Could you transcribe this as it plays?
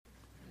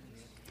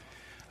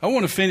I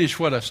want to finish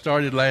what I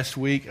started last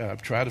week. I'll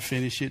try to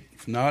finish it.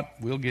 If not,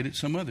 we'll get it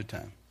some other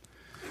time.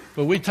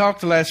 But we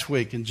talked last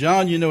week, and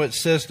John, it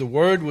says the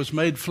Word was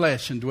made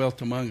flesh and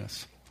dwelt among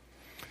us.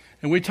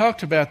 And we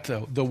talked about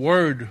the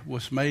Word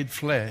was made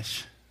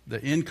flesh.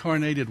 The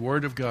incarnated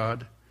Word of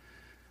God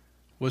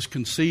was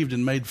conceived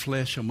and made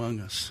flesh among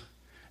us.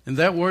 And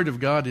that Word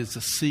of God is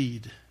a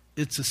seed.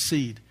 It's a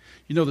seed.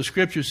 The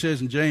Scripture says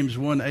in James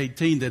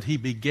 1:18 that He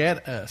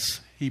begat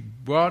us. He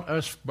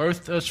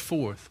birthed us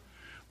forth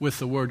with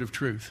the word of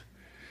truth.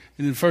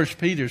 And in 1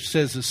 Peter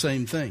says the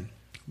same thing,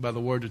 by the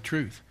word of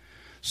truth.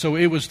 So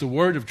it was the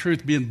word of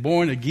truth being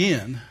born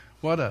again,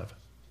 what of?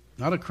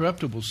 Not a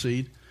corruptible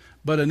seed,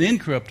 but an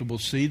incorruptible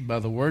seed by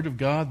the word of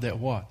God that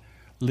what?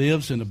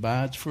 Lives and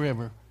abides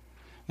forever.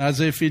 In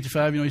Isaiah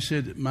 55, he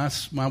said,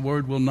 my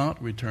word will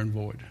not return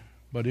void,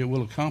 but it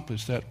will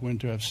accomplish that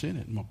whereunto I've sent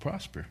it and will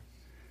prosper.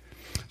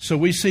 So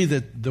we see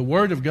that the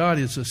word of God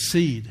is a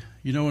seed.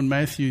 In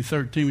Matthew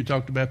 13, we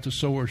talked about the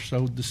sower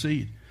sowed the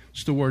seed.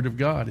 It's the word of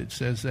God. It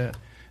says that.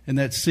 And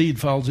that seed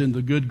falls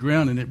into good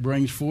ground and it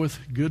brings forth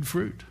good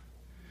fruit.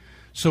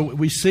 So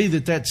we see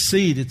that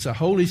seed, it's a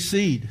holy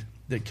seed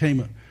that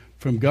came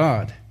from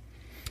God.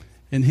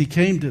 And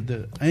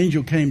the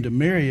angel came to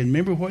Mary, and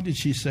remember, what did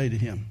she say to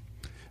him?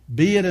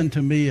 Be it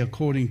unto me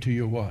according to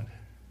your what?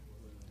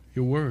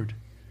 Your word.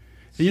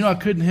 And I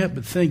couldn't help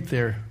but think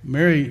there,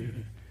 Mary,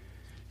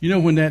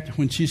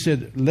 when she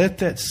said, let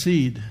that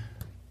seed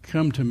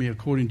come to me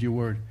according to your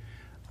word,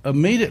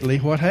 immediately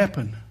what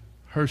happened?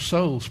 Her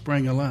soul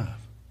sprang alive.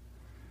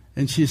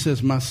 And she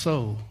says, my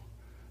soul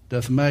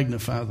doth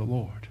magnify the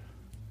Lord.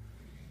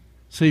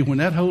 See, when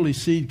that holy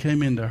seed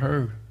came into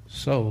her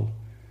soul,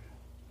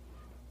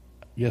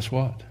 guess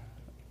what?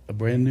 A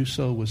brand new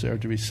soul was there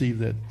to receive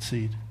that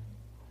seed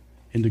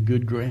into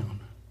good ground.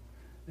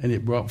 And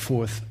it brought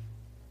forth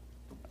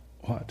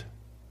what?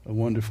 A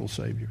wonderful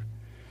Savior.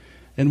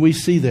 And we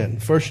see that in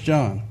 1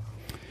 John.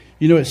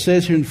 It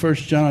says here in 1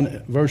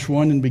 John verse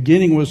 1, in the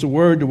beginning was the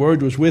Word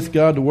was with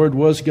God, the Word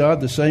was God,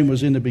 the same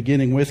was in the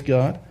beginning with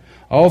God.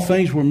 All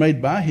things were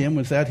made by Him,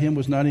 without Him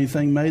was not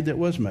anything made that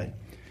was made.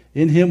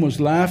 In Him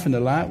was life, and the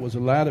light was the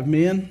light of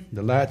men.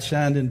 The light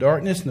shined in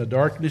darkness, and the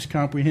darkness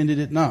comprehended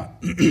it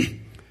not.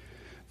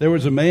 There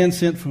was a man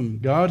sent from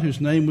God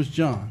whose name was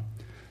John.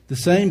 The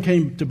same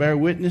came to bear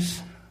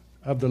witness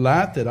of the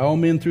light, that all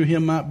men through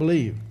him might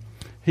believe.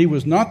 He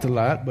was not the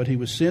light, but he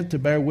was sent to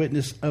bear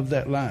witness of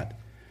that light.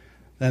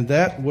 And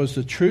that was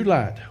the true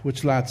light,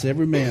 which lights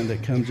every man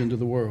that comes into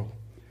the world.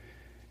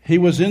 He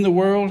was in the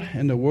world,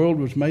 and the world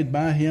was made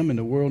by him, and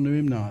the world knew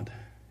him not.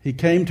 He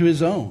came to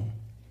his own,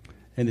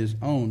 and his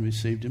own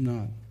received him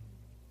not.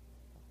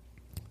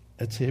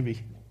 That's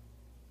heavy.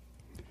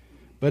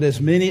 But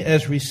as many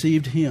as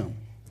received him,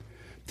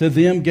 to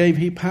them gave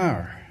he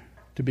power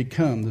to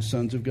become the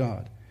sons of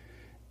God,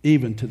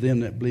 even to them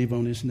that believe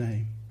on his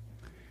name.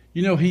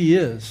 He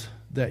is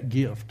that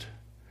gift.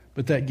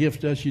 But that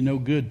gift does you no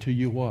good till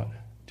you what?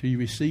 Till you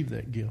receive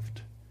that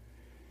gift.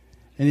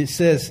 And it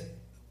says,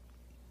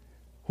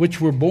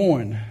 which were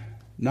born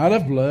not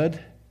of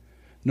blood,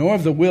 nor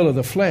of the will of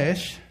the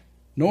flesh,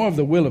 nor of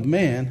the will of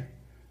man,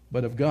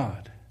 but of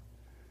God.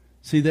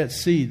 See, that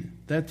seed,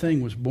 that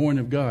thing was born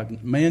of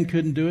God. Man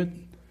couldn't do it.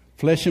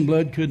 Flesh and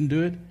blood couldn't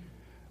do it.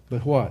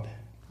 But what?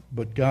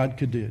 But God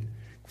could do it.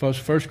 1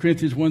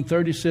 Corinthians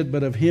 1:30 said,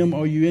 but of him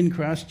are you in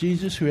Christ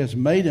Jesus, who has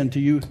made unto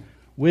you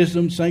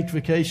wisdom,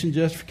 sanctification,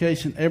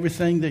 justification,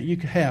 everything that you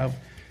have.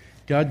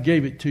 God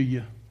gave it to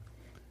you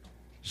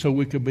so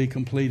we could be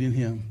complete in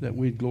him, that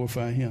we'd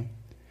glorify him.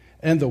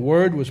 And the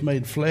Word was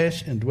made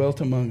flesh and dwelt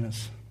among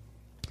us.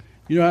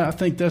 I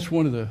think that's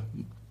one of the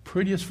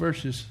prettiest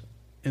verses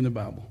in the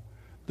Bible.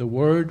 The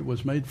Word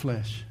was made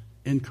flesh,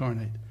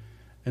 incarnate,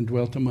 and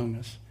dwelt among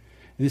us.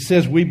 And it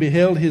says, we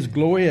beheld his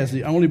glory as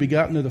the only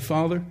begotten of the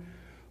Father,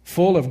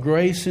 full of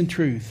grace and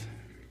truth.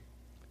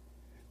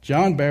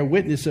 John bare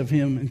witness of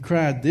him and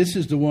cried, this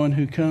is the one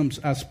who comes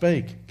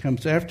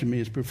after me,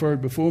 is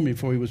preferred before me,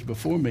 for he was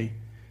before me.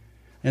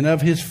 And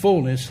of his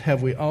fullness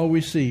have we all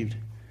received.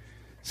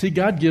 See,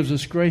 God gives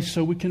us grace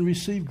so we can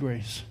receive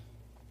grace.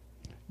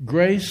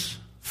 Grace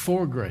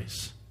for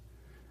grace.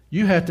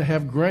 You have to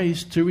have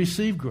grace to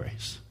receive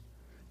grace.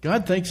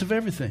 God thinks of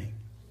everything.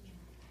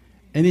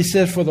 And he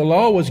says, for the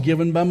law was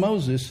given by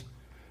Moses,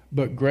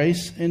 but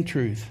grace and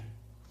truth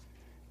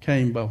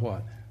came by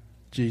what?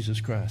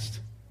 Jesus Christ.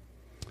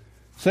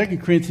 2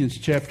 Corinthians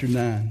chapter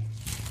 9.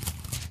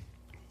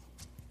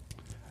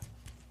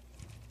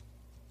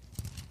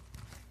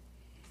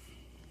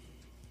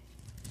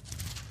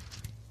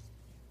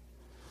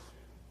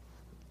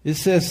 It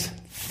says,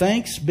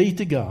 thanks be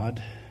to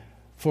God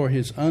for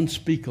his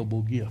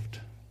unspeakable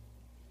gift.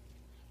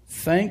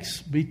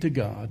 Thanks be to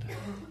God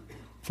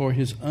for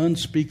his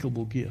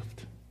unspeakable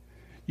gift.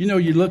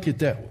 You look at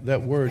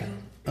that word,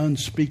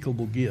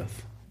 unspeakable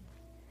gift.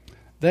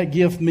 That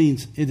gift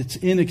means it's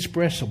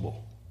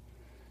inexpressible.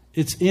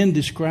 It's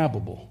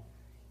indescribable.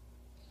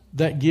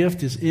 That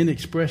gift is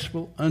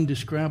inexpressible,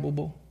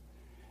 undescribable.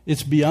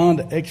 It's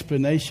beyond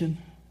explanation.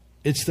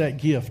 It's that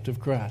gift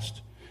of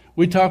Christ.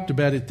 We talked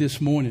about it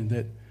this morning,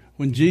 that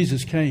when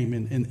Jesus came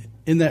and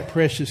in that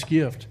precious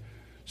gift,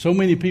 so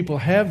many people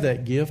have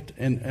that gift,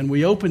 and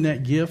we open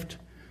that gift,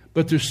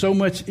 but there's so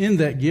much in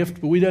that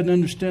gift, but we don't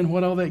understand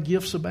what all that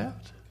gift's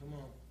about.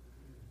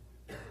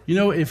 You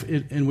know,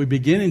 and we're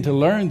beginning to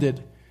learn that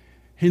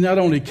He not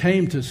only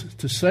came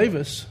to save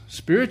us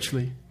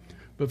spiritually,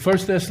 but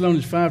 1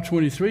 Thessalonians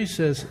 5:23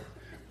 says,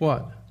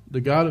 what?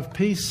 The God of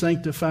peace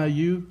sanctify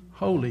you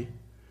wholly.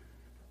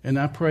 And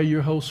I pray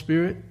your whole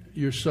spirit,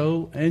 your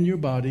soul, and your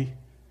body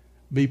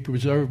be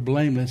preserved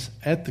blameless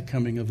at the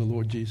coming of the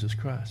Lord Jesus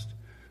Christ.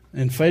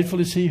 And faithful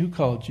is He who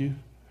called you,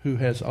 who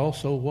has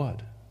also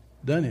what?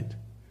 Done it.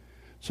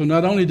 So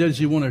not only does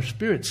He want our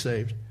spirit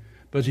saved,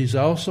 but He's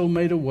also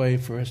made a way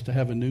for us to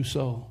have a new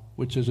soul,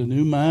 which is a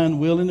new mind,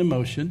 will, and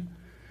emotion,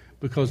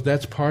 because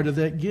that's part of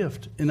that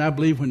gift. And I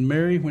believe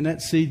when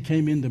that seed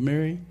came into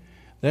Mary,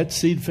 that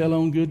seed fell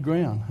on good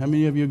ground. How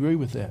many of you agree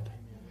with that?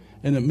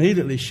 And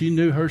immediately she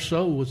knew her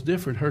soul was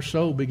different. Her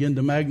soul began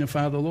to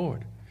magnify the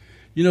Lord.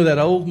 You know, that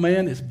old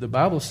man, the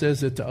Bible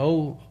says that the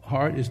old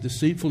heart is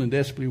deceitful and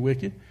desperately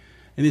wicked.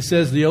 And it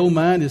says the old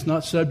mind is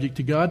not subject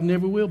to God,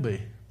 never will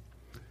be.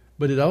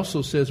 But it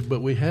also says,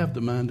 but we have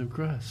the mind of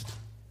Christ.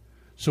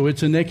 So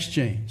it's an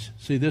exchange.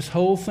 See, this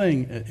whole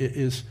thing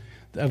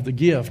of the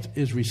gift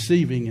is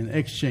receiving and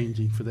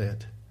exchanging for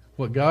that.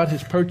 What God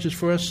has purchased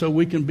for us so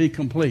we can be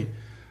complete.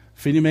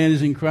 If any man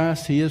is in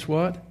Christ, he is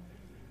what?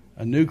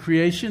 A new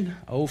creation.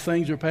 Old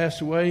things are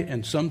passed away,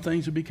 and some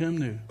things have become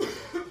new.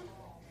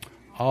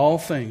 All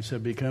things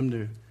have become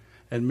new.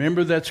 And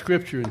remember that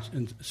scripture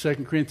in 2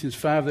 Corinthians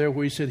 5 there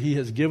where He said He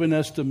has given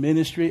us the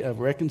ministry of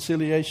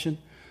reconciliation.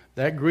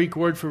 That Greek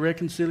word for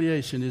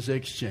reconciliation is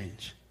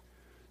exchange.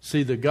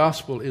 See, the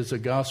gospel is a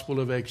gospel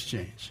of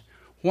exchange.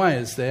 Why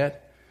is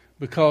that?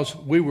 Because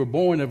we were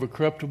born of a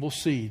corruptible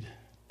seed.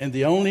 And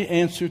the only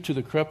answer to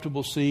the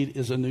corruptible seed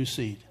is a new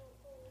seed.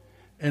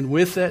 And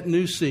with that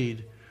new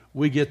seed,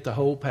 we get the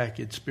whole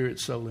package, spirit,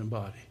 soul, and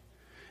body.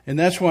 And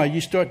that's why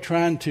you start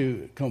trying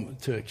to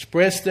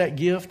express that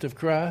gift of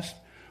Christ,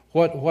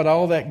 what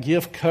all that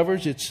gift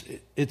covers.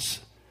 It's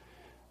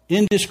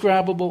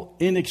indescribable,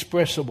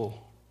 inexpressible.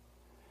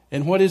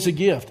 And what is a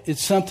gift?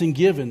 It's something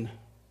given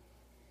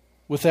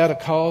without a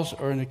cause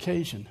or an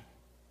occasion.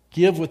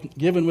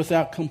 Given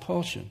without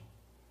compulsion.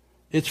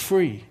 It's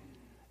free.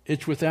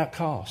 It's without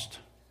cost,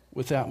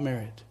 without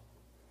merit.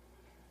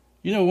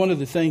 You know, one of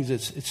the things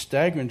it's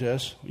staggering to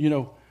us, you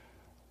know,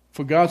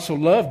 for God so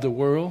loved the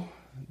world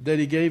that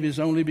He gave His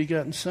only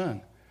begotten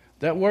Son.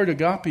 That word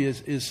agape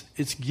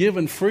it's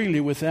given freely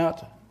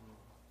without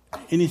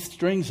any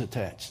strings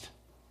attached.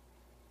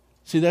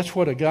 See, that's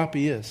what agape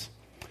is.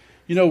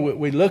 You know,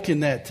 we look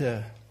in that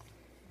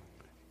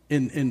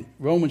in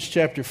Romans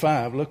chapter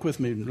 5. Look with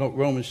me,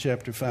 Romans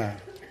chapter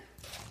 5.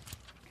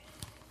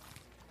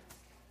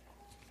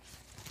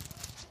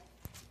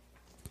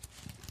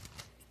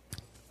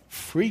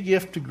 Free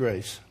gift of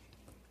grace.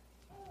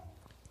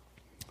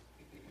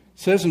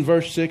 It says in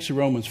verse 6 of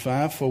Romans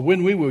 5, for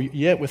when we were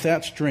yet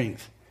without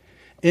strength,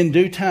 in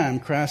due time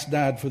Christ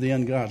died for the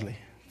ungodly.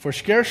 For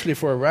scarcely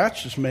for a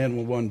righteous man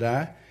will one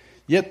die,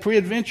 yet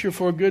peradventure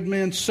for a good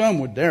man some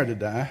would dare to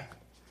die.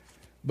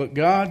 But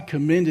God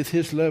commendeth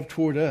His love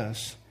toward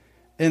us,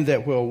 and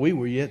that while we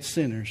were yet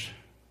sinners,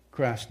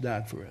 Christ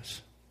died for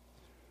us.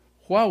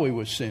 While we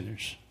were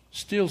sinners,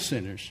 still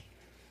sinners,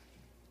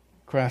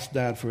 Christ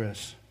died for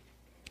us.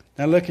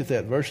 Now look at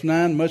that. Verse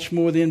 9, much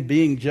more then,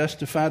 being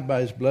justified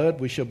by His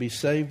blood, we shall be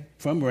saved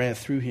from wrath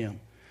through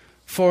Him.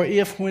 For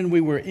if when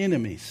we were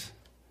enemies,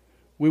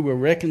 we were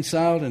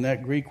reconciled, and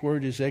that Greek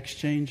word is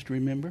exchanged,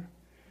 remember?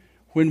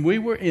 When we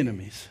were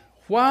enemies,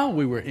 while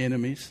we were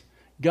enemies,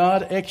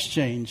 God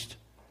exchanged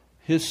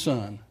His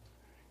Son.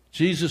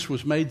 Jesus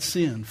was made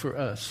sin for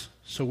us,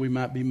 so we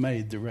might be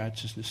made the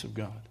righteousness of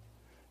God.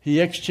 He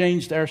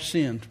exchanged our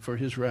sin for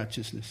His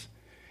righteousness.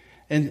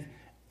 And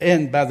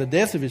by the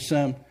death of His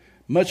Son,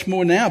 much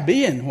more now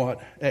being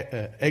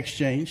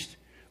exchanged,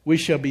 we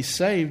shall be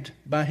saved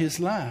by His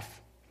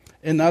life.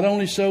 And not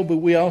only so, but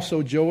we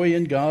also joy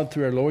in God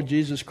through our Lord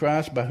Jesus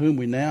Christ, by whom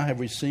we now have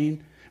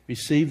received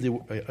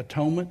the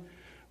atonement,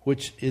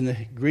 which in the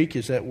Greek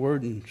is that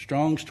word in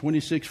Strong's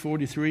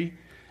 2643.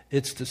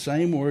 It's the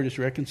same word as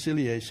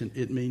reconciliation.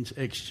 It means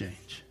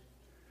exchange.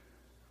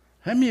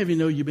 How many of you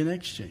know you've been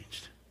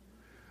exchanged?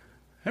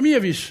 How many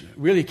of you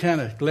really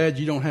kind of glad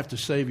you don't have to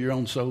save your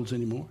own souls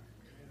anymore?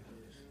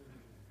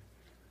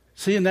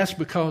 See, and that's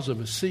because of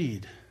a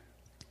seed.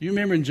 You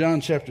remember in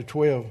John chapter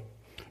 12,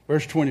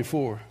 verse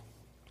 24,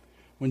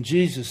 when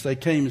they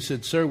came and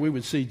said, sir, we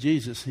would see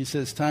Jesus. He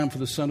says, it's time for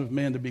the Son of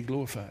Man to be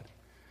glorified.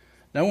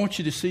 Now I want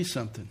you to see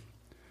something.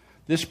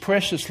 This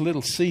precious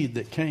little seed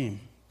that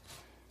came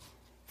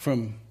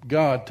from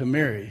God to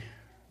Mary,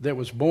 that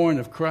was born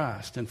of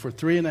Christ, and for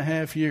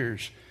 3.5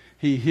 years,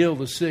 He healed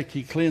the sick,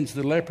 He cleansed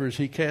the lepers,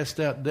 He cast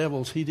out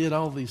devils, He did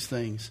all these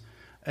things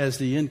as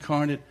the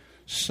incarnate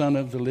Son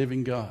of the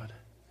living God.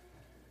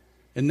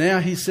 And now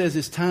He says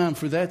it's time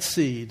for that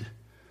seed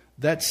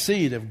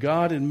of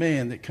God and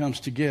man that comes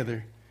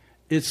together.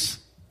 It's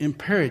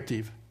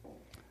imperative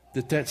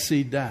that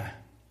seed die.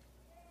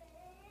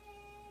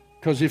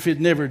 Because if it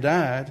never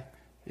died,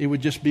 it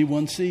would just be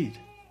one seed.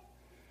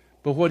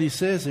 But what he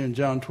says there in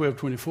John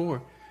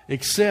 12:24,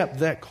 except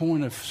that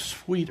corn of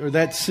wheat or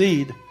that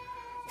seed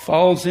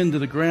falls into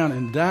the ground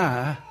and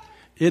die,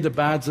 it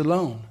abides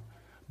alone.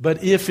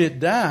 But if it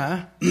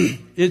die,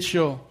 it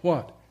shall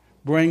what?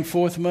 Bring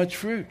forth much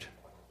fruit.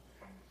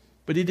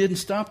 But he didn't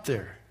stop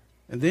there.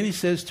 And then he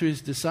says to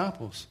his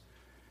disciples,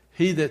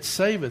 he that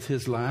saveth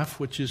his life,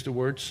 which is the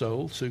word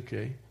soul,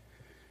 suke,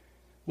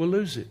 will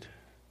lose it.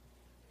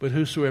 But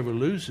whosoever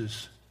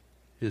loses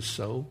his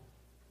soul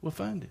will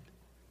find it.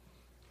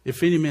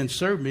 If any man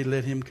serve me,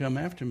 let him come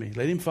after me.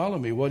 Let him follow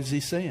me. What is he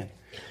saying?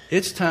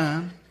 It's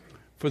time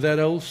for that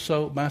old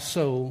soul, my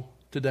soul,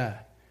 to die.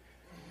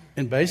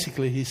 And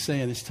basically he's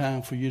saying it's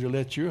time for you to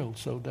let your old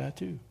soul die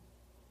too.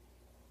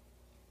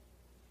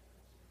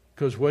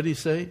 Because what did he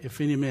say? If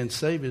any man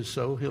save his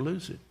soul, he'll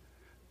lose it.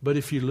 But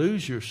if you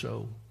lose your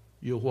soul,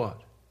 you'll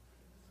what?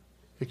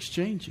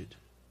 Exchange it.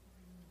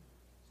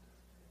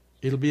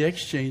 It'll be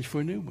exchanged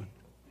for a new one.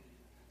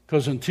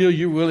 Because until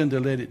you're willing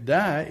to let it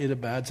die, it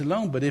abides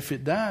alone. But if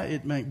it die,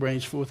 it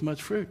brings forth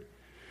much fruit.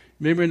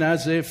 Remember in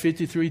Isaiah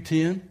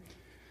 53:10,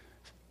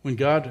 when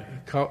God,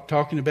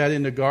 talking about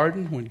in the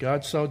garden, when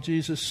God saw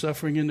Jesus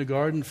suffering in the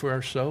garden for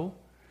our soul,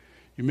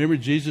 you remember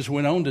Jesus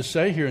went on to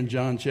say here in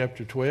John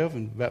chapter 12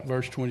 and about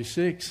verse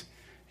 26,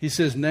 he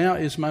says, now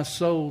is my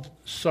soul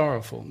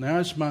sorrowful. Now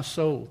is my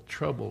soul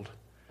troubled.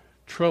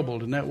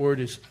 Troubled, and that word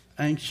is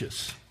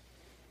anxious,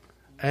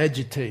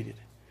 agitated.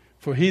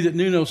 For he that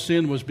knew no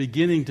sin was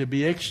beginning to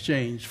be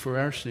exchanged for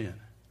our sin.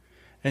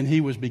 And he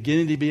was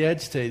beginning to be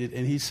agitated.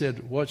 And he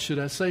said, what should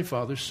I say,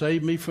 Father?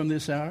 Save me from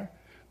this hour.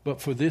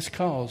 But for this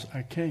cause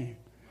I came.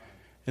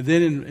 And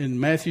then in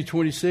Matthew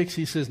 26,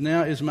 he says,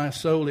 now is my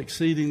soul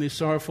exceedingly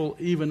sorrowful,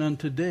 even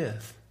unto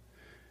death.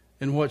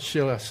 And what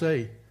shall I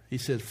say? He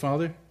said,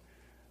 Father,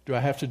 do I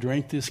have to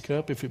drink this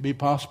cup? If it be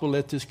possible,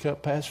 let this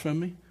cup pass from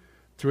me.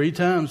 3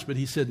 times, but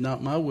he said,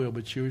 not my will,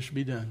 but yours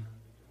be done.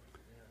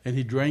 And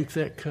he drank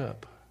that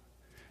cup.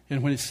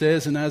 And when it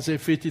says in Isaiah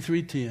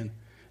 53:10,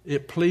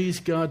 it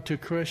pleased God to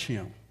crush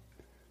him,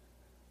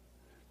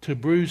 to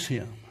bruise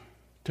him,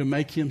 to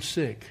make him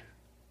sick,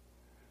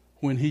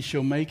 when he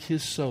shall make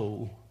his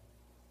soul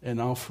an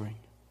offering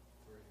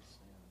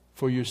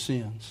for your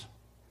sins.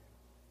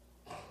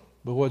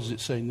 But what does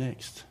it say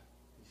next?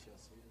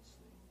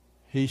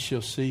 He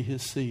shall see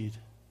his seed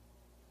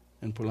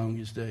and prolong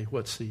his day.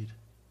 What seed?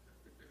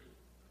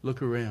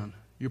 Look around.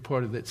 You're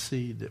part of that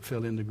seed that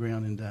fell in the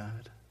ground and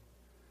died.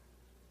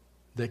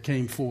 That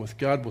came forth.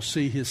 God will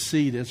see his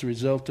seed as a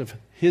result of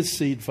his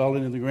seed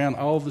falling in the ground.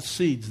 All the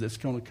seeds that's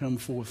going to come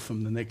forth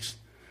from the next,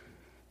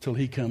 till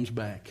he comes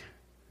back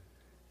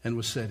and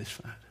was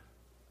satisfied.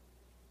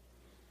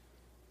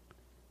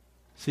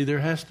 See, there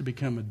has to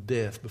become a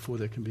death before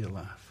there can be a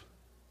life.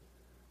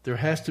 There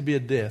has to be a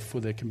death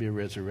before there can be a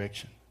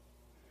resurrection.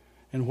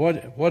 And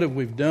what have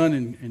we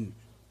done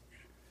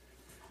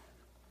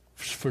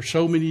for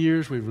so many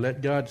years? We've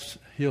let God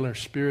heal our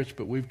spirits,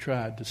 but we've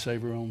tried to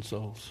save our own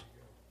souls.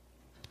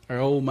 Our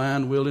old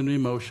mind, will, and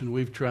emotion,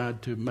 we've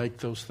tried to make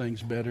those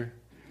things better.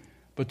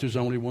 But there's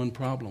only one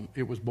problem.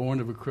 It was born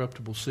of a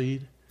corruptible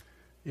seed.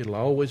 It'll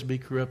always be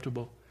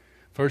corruptible.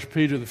 1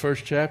 Peter, the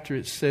 1st chapter,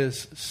 it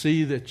says,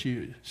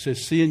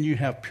 seeing you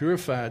have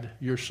purified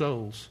your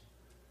souls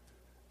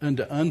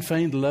unto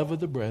unfeigned love of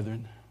the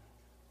brethren,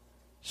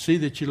 see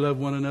that you love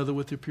one another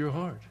with a pure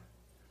heart.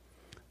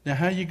 Now,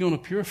 how are you going to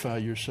purify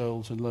your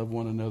souls and love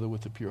one another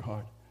with a pure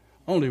heart?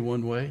 Only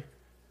one way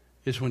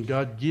is when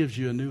God gives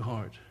you a new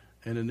heart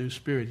and a new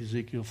spirit,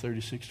 Ezekiel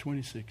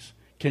 36:26.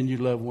 Can you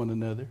love one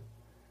another?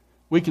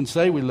 We can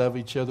say we love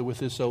each other with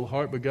this old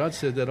heart, but God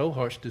said that old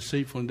heart's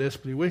deceitful and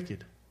desperately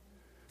wicked.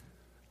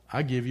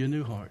 I give you a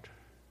new heart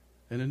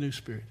and a new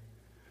spirit.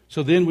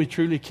 So then we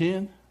truly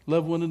can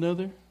love one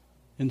another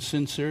in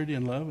sincerity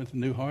and love with a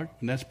new heart,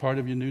 and that's part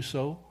of your new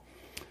soul.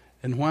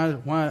 And why?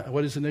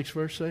 What does the next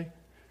verse say?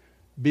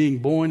 Being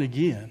born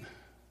again,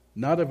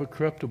 not of a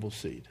corruptible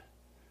seed,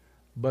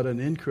 but an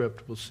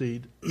incorruptible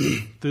seed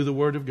through the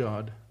word of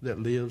God that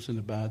lives and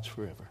abides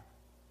forever.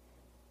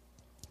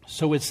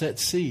 So it's that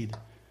seed,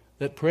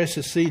 that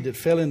precious seed that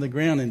fell in the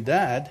ground and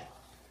died,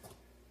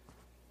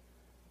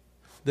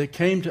 that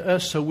came to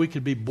us so we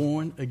could be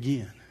born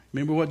again.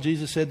 Remember what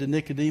Jesus said to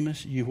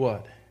Nicodemus? You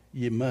what?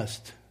 You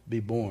must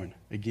be born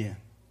again.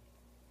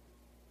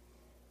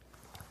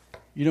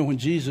 You know, when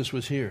Jesus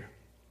was here,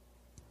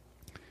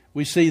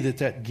 we see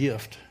that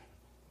gift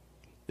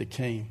that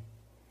came.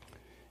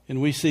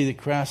 And we see that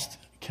Christ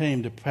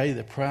came to pay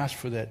the price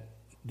for the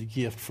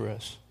gift for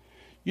us.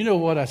 You know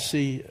what I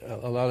see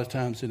a lot of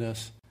times in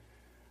us?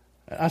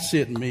 I see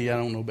it in me. I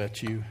don't know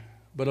about you.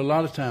 But a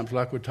lot of times,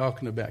 like we're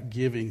talking about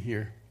giving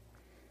here,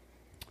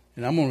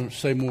 and I'm going to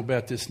say more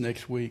about this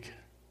next week.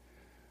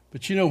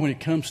 But you know, when it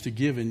comes to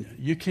giving,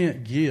 you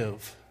can't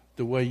give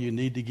the way you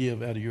need to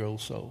give out of your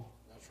old soul.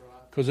 That's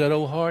right. Because that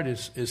old heart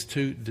is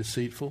too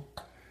deceitful.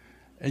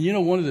 And you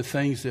know, one of the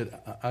things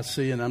that I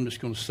see, and I'm just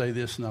going to say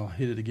this and I'll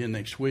hit it again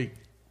next week.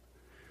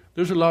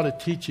 There's a lot of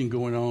teaching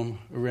going on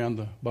around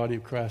the body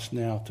of Christ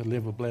now to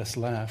live a blessed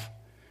life.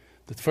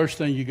 The first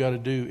thing you got to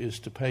do is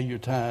to pay your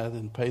tithe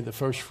and pay the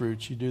first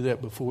fruits. You do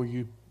that before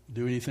you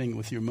do anything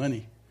with your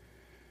money.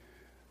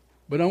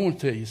 But I want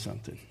to tell you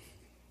something.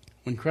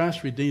 When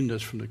Christ redeemed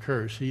us from the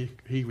curse, He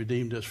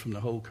redeemed us from the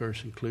whole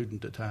curse, including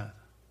the tithe.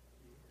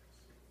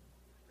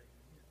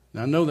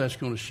 Now, I know that's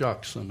going to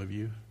shock some of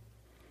you,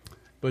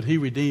 but He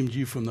redeemed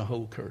you from the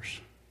whole curse.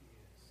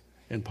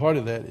 And part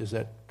of that is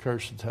that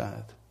curse of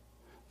tithe.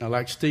 Now,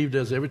 like Steve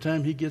does every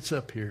time he gets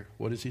up here,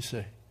 what does he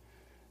say?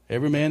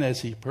 Every man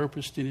as he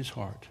purposed in his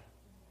heart,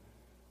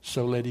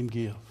 so let him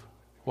give.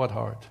 What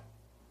heart?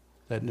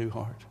 That new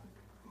heart.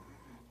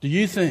 Do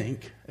you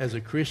think, as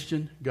a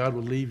Christian, God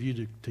will leave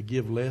you to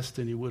give less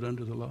than He would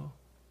under the law?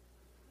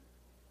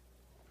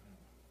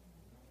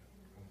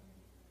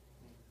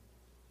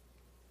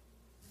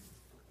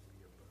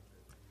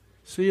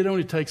 See, it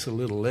only takes a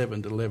little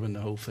leaven to leaven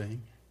the whole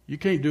thing. You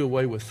can't do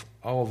away with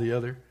all the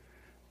other.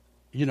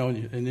 You know,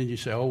 and then you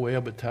say, oh,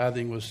 well, but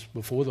tithing was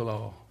before the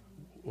law.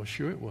 Well,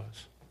 sure it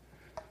was.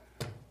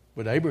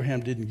 But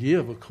Abraham didn't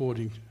give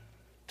according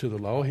to the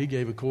law. He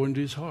gave according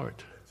to his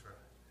heart.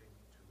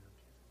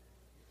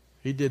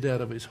 He did that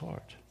of his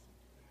heart.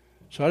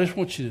 So I just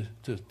want you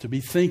to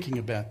be thinking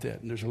about that.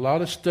 And there's a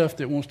lot of stuff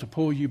that wants to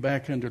pull you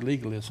back under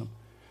legalism.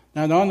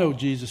 Now, I know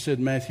Jesus said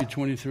in Matthew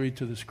 23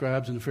 to the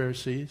scribes and the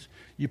Pharisees,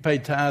 you pay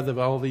tithe of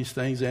all these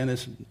things and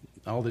this,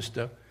 all this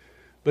stuff,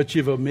 but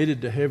you've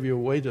omitted the heavier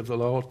weight of the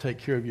law to take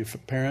care of your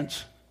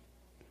parents.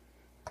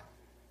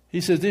 He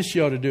says this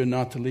you ought to do,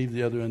 not to leave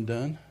the other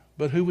undone.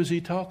 But who was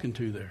He talking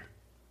to there?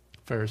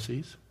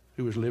 Pharisees,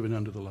 who was living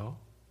under the law.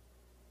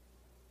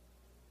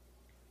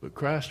 But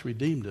Christ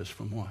redeemed us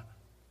from what?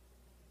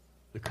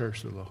 The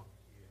curse of the law.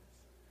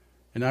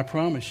 And I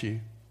promise you,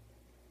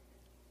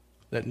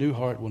 that new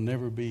heart will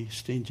never be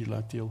stingy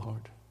like the old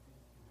heart.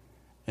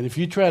 And if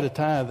you try to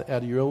tithe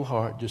out of your old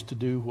heart just to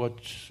do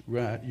what's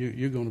right,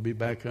 you're going to be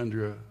back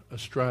under a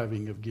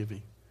striving of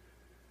giving.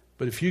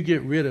 But if you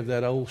get rid of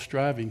that old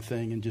striving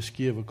thing and just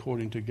give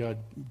according to God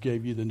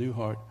gave you the new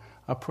heart,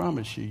 I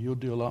promise you, you'll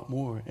do a lot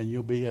more and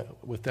you'll be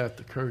without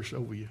the curse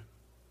over you.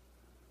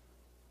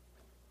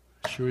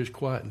 Sure is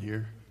quiet in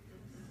here.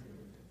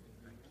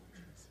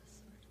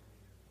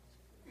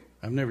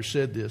 I've never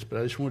said this, but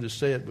I just wanted to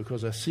say it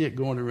because I see it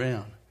going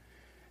around.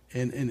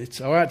 And it's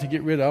all right to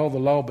get rid of all the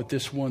law but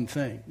this one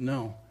thing.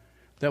 No,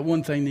 that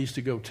one thing needs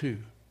to go too.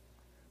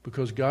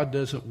 Because God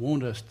doesn't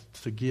want us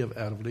to give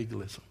out of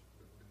legalism.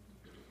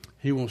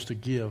 He wants to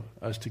give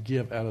us to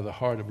give out of the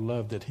heart of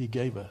love that He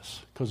gave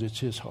us because it's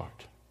His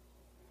heart.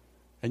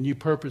 And you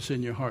purpose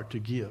in your heart to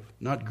give,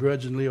 not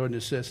grudgingly or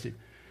necessity.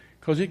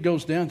 Because it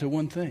goes down to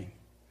one thing.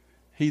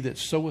 He that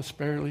soweth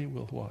sparingly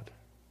will what?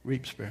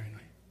 Reap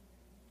sparingly.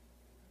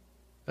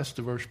 That's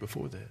the verse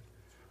before that.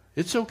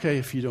 It's okay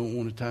if you don't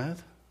want to tithe.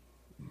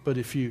 But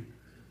if you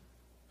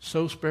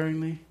sow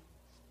sparingly,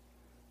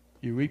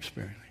 you reap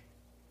sparingly.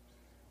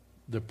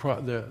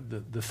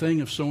 The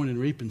thing of sowing and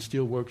reaping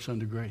still works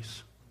under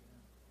grace.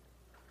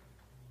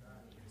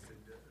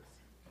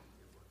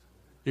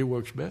 It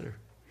works better.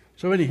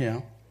 So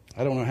anyhow,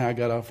 I don't know how I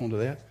got off onto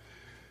that.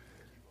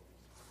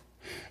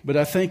 But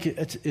I think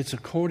it's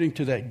according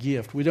to that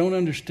gift. We don't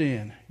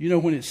understand. You know,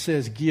 when it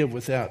says give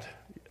without...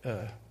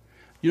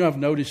 I've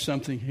noticed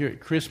something here at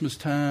Christmas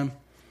time.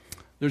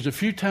 There's a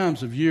few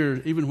times of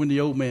year, even when the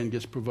old man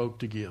gets provoked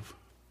to give.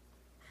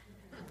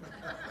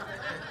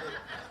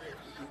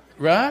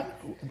 Right?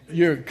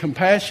 Your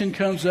compassion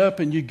comes up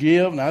and you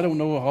give, and I don't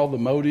know all the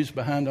motives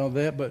behind all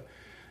that, but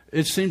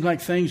it seems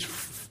like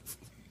things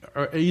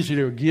are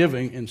easier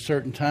giving in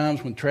certain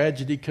times when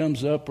tragedy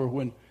comes up or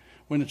when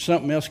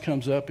something else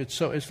comes up. It's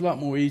a lot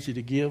more easy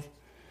to give.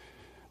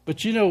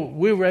 But you know,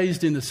 we're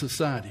raised in a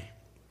society.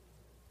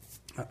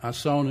 I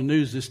saw on the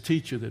news this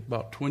teacher that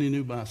bought 20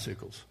 new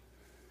bicycles.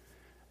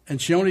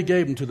 And she only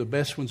gave them to the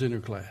best ones in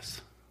her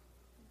class.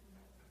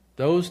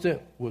 Those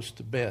that was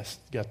the best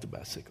got the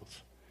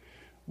bicycles.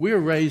 We're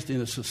raised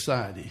in a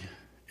society,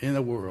 in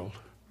a world,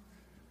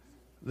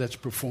 that's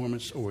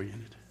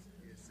performance-oriented.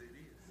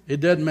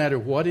 It doesn't matter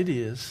what it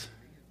is.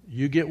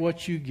 You get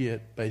what you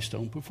get based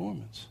on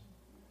performance.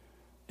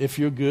 If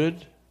you're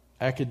good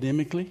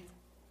academically,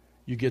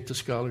 you get the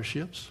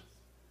scholarships.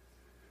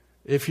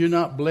 If you're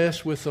not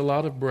blessed with a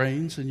lot of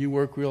brains and you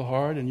work real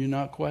hard and you're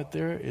not quite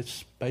there,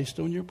 it's based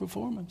on your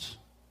performance.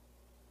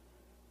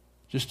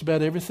 Just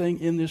about everything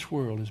in this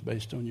world is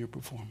based on your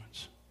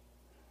performance.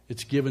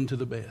 It's given to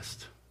the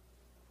best.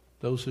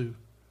 Those who are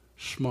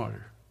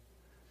smarter.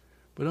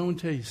 But I want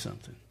to tell you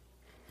something.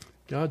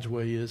 God's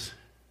way is,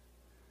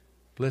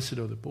 blessed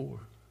are the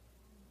poor.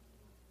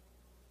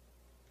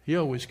 He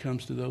always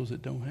comes to those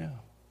that don't have.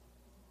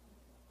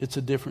 It's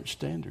a different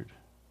standard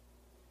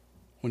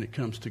when it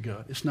comes to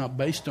God. It's not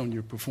based on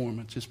your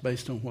performance. It's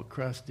based on what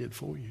Christ did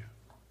for you.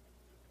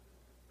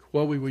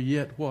 While we were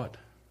yet what?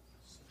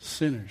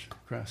 Sinners,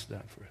 Christ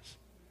died for us.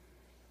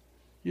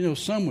 You know,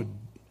 some would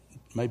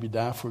maybe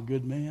die for a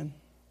good man.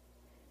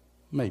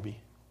 Maybe.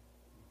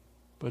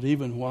 But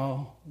even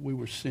while we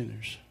were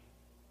sinners,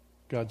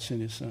 God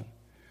sent his son.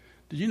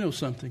 Did you know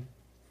something?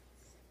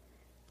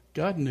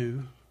 God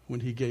knew when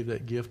he gave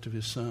that gift of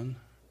his son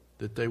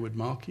that they would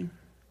mock him,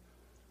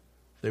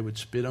 they would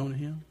spit on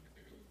him,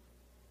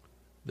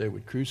 they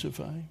would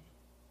crucify him,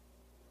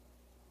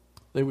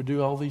 they would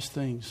do all these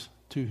things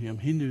to him.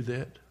 He knew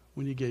that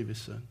when he gave his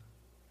son.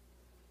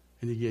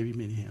 And he gave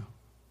him anyhow.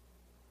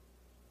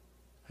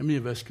 How many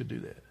of us could do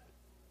that?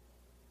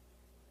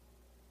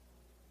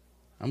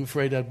 I'm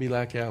afraid I'd be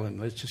like Alan.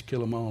 Let's just kill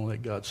them all and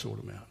let God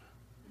sort them out.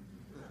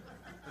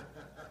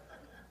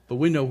 But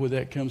we know where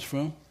that comes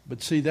from.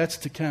 But see, that's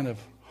the kind of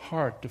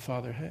heart the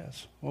Father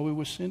has. While we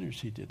were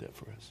sinners, he did that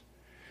for us.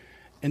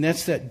 And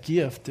that's that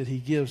gift that he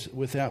gives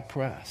without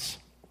price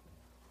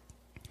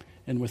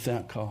and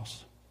without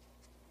cost.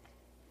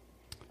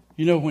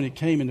 You know, when it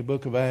came in the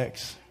book of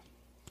Acts,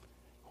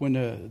 when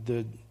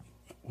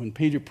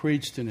Peter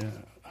preached and the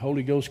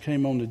Holy Ghost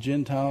came on the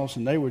Gentiles,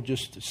 and they were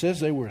just, it says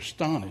they were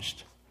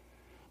astonished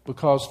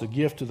because the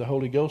gift of the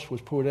Holy Ghost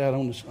was poured out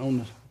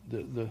on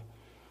the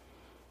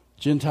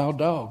Gentile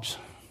dogs.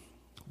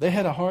 They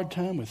had a hard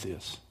time with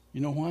this.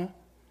 You know why?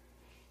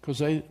 Because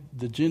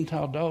the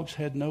Gentile dogs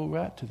had no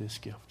right to this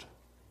gift.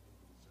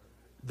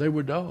 They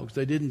were dogs.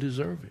 They didn't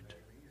deserve it.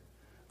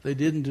 They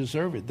didn't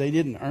deserve it. They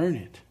didn't earn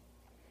it.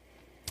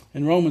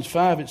 In Romans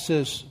 5 it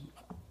says,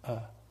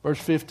 verse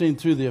 15,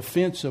 through the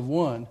offense of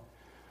one,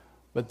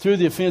 but through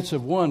the offense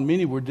of one,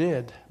 many were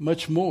dead.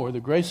 Much more, the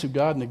grace of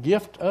God and the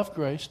gift of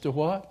grace, to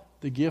what?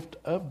 The gift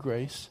of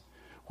grace,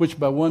 which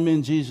by one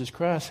man Jesus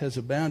Christ has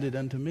abounded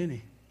unto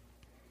many.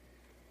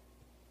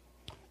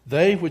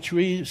 They which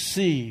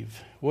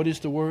receive, what is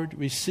the word?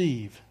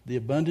 Receive the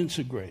abundance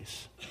of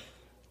grace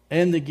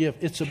and the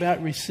gift. It's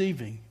about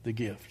receiving the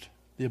gift.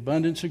 The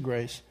abundance of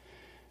grace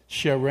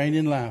shall reign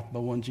in life by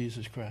one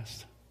Jesus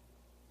Christ.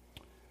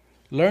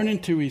 Learning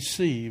to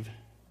receive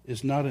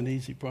is not an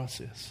easy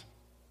process.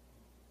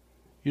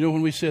 You know,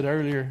 when we said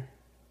earlier,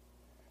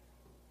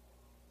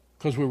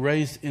 because we're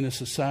raised in a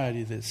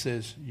society that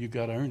says you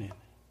got to earn it.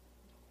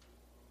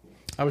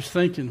 I was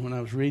thinking when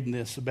I was reading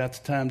this about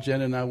the time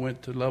Jenna and I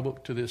went to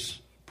Lubbock to this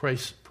Pray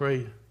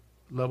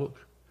Lubbock.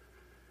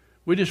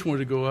 We just wanted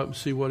to go up and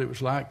see what it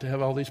was like to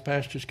have all these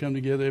pastors come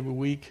together every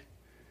week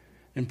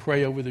and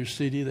pray over their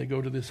city. They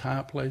go to this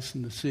high place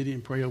in the city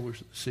and pray over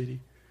the city.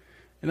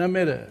 And I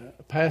met a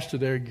pastor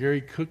there,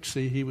 Gary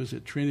Cooksey. He was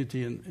at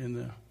Trinity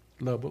in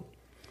Lubbock.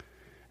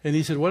 And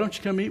he said, why don't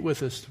you come eat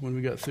with us when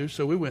we got through?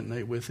 So we went and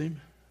ate with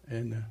him.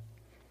 And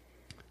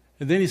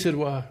then he said,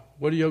 well,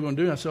 what are y'all going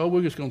to do? I said,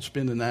 we're just going to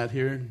spend the night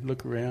here and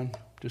look around,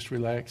 just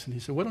relax. And he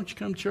said, why don't you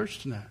come to church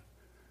tonight?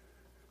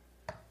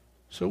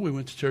 So we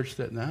went to church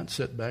that night,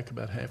 sat back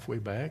about halfway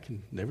back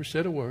and never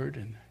said a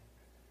word.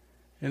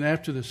 And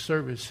after the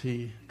service,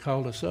 he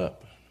called us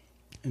up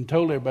and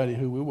told everybody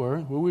who we were,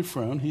 where we were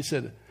from. He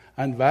said,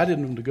 I invited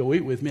them to go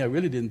eat with me. I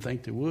really didn't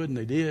think they would, and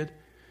they did.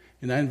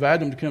 And I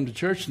invited them to come to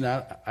church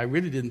tonight. I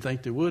really didn't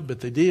think they would, but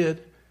they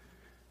did.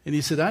 And he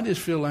said, I just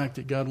feel like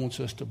that God wants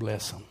us to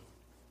bless them.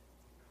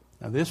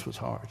 Now, this was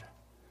hard.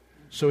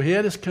 So he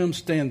had us come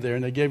stand there,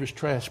 and they gave us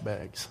trash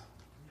bags.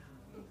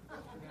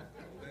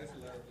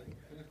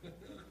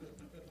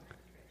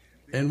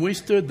 And we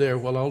stood there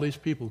while all these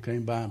people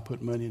came by and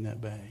put money in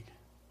that bag.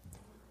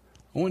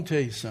 I want to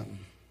tell you something.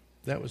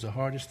 That was the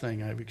hardest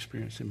thing I've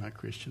experienced in my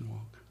Christian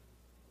walk.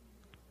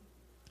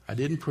 I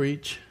didn't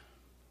preach.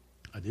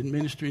 I didn't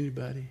minister to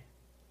anybody.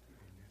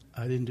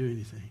 I didn't do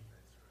anything.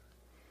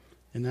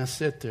 And I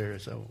sat there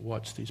as I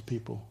watched these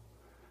people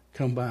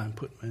come by and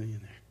put money in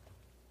there.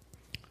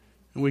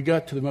 And we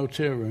got to the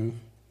motel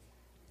room,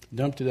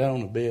 dumped it out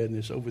on the bed, and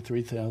it's over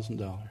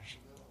 $3,000.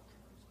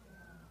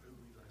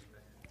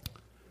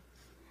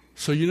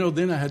 So, you know,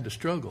 then I had to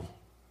struggle.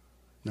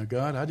 Now,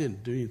 God, I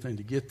didn't do anything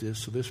to get this,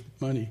 so this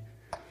money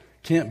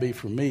can't be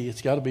for me.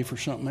 It's got to be for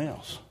something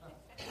else.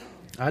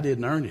 I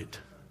didn't earn it.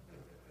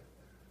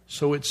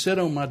 So it sat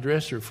on my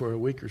dresser for a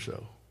week or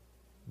so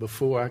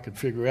before I could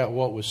figure out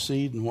what was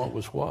seed and what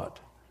was what.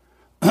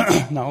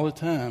 And all the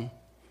time,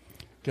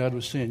 God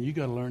was saying, you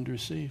got to learn to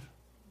receive.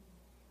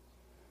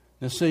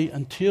 Now see,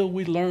 until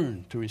we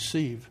learn to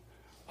receive,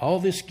 all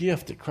this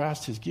gift that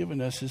Christ has given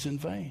us is in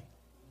vain.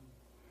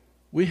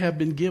 We have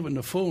been given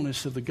the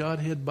fullness of the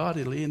Godhead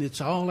bodily, and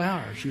it's all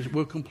ours.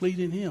 We're complete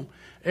in Him.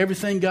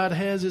 Everything God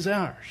has is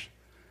ours.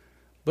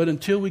 But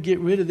until we get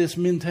rid of this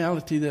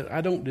mentality that I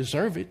don't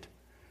deserve it,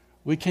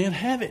 we can't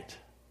have it.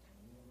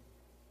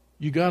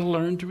 You got to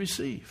learn to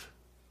receive.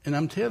 And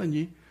I'm telling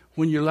you,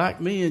 when you're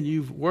like me and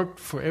you've worked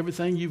for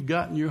everything you've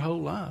gotten your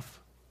whole life,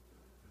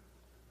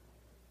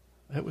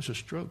 that was a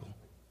struggle.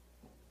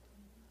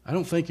 I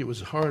don't think it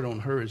was as hard on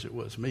her as it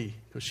was me,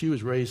 because she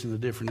was raised in a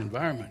different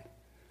environment.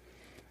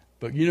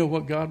 But you know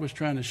what God was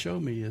trying to show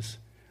me is,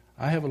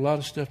 I have a lot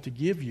of stuff to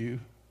give you,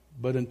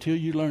 but until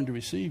you learn to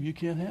receive, you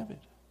can't have it.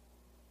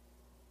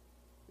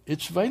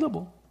 It's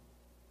available.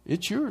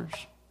 It's yours.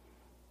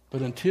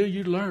 But until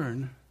you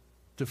learn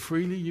to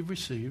freely you've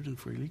received and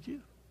freely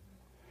give.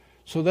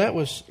 So that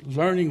was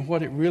learning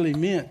what it really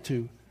meant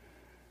to.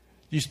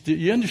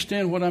 You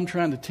understand what I'm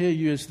trying to tell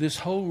you is this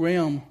whole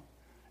realm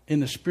in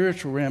the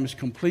spiritual realm is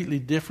completely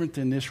different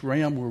than this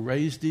realm we're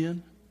raised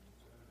in,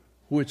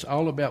 where it's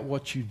all about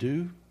what you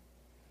do.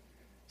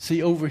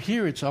 See, over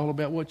here, it's all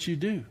about what you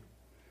do.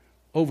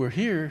 Over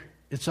here,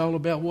 it's all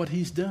about what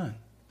He's done.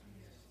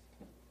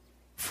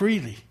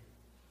 Freely.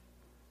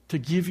 To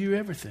give you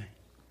everything.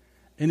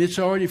 And it's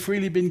already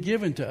freely been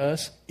given to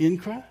us in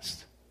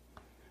Christ.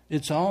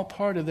 It's all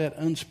part of that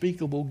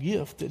unspeakable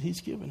gift that He's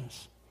given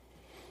us.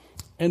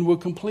 And we're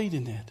complete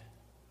in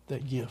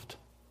that gift.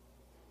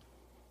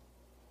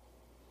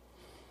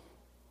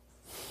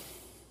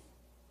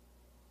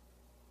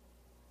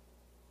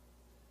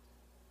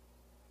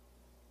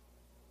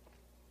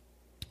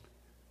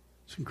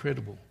 It's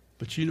incredible.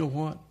 But you know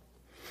what?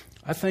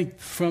 I think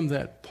from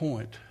that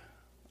point,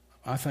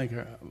 I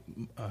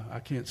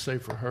can't say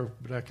for her,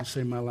 but I can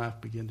say my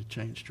life began to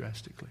change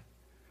drastically.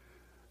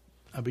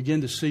 I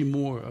began to see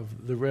more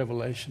of the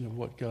revelation of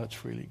what God's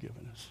freely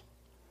given us.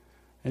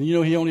 And you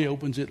know, He only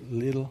opens it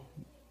little.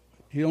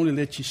 He only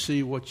lets you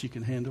see what you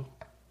can handle.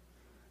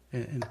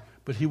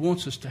 But He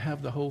wants us to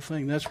have the whole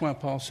thing. That's why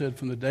Paul said,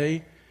 from the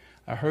day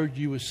I heard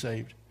you was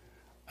saved,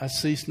 I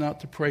cease not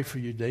to pray for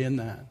you day and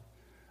night,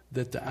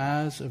 that the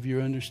eyes of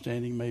your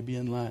understanding may be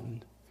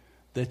enlightened,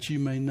 that you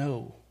may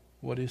know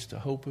what is the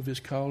hope of His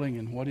calling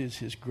and what is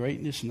His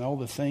greatness and all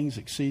the things,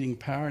 exceeding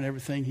power and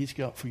everything He's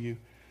got for you.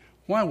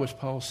 Why was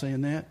Paul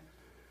saying that?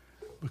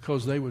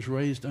 Because they was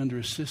raised under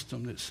a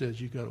system that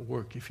says you got to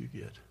work if you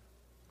get.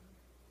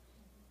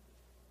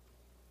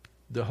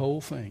 The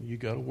whole thing, you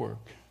got to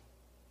work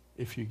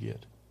if you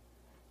get.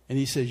 And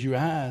he says your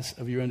eyes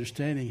of your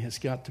understanding has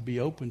got to be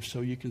opened so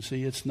you can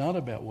see it's not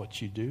about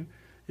what you do.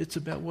 It's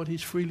about what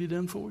He's freely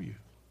done for you.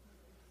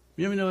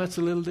 You ever know that's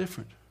a little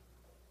different?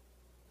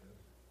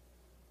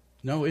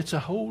 No, it's a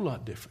whole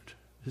lot different.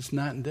 It's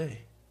night and day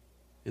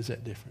is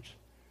that difference.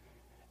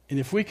 And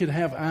if we could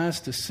have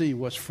eyes to see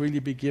what's freely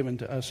been given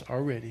to us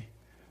already,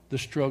 the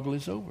struggle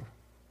is over.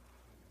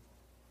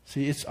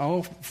 See, it's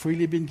all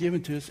freely been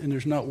given to us, and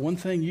there's not one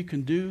thing you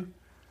can do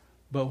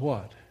but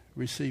what?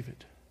 Receive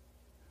it.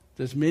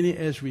 As many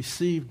as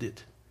received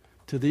it,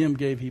 to them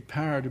gave He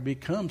power to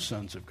become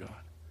sons of God,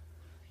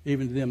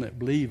 even to them that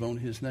believe on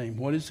His name.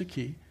 What is the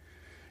key?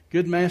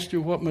 Good Master,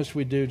 what must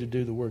we do to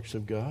do the works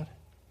of God?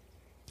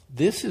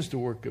 This is the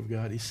work of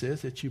God, He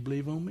says, that you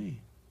believe on me.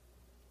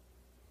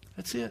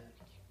 That's it.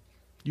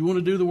 You want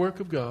to do the work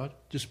of God,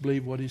 just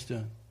believe what He's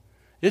done.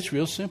 It's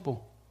real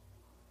simple.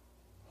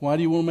 Why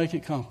do you want to make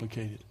it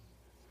complicated?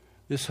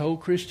 This whole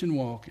Christian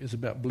walk is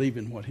about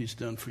believing what He's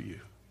done for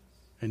you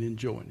and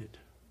enjoying it.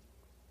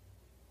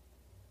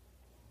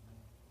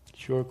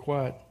 Sure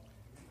quiet.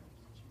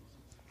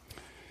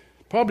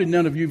 Probably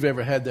none of you have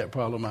ever had that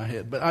problem I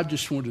had, but I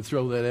just wanted to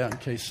throw that out in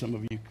case some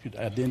of you could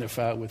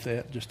identify with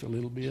that just a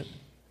little bit.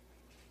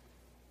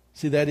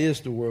 See, that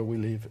is the world we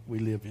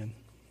live in.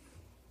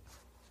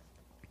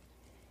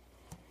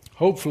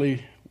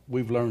 Hopefully,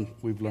 we've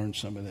learned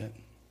some of that.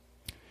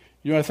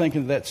 You know, I think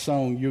of that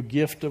song, Your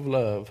Gift of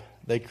Love,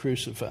 They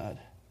Crucified.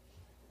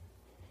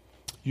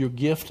 Your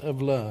gift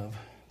of love,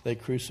 they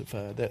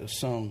crucified. That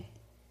song.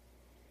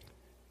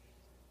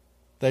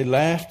 They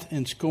laughed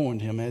and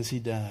scorned Him as He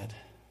died.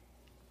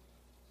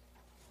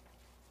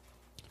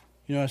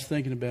 You know, I was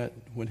thinking about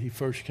when He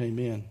first came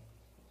in.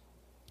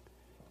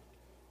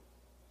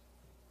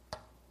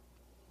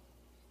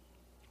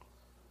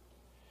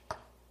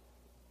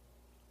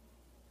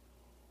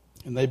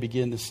 And they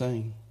began to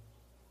sing,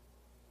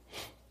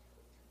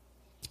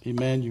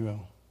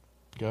 Emmanuel,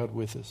 God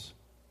with us.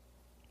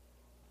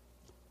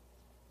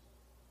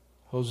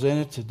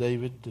 Hosanna to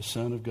David, the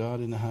Son of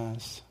God in the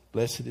highest.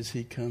 Blessed is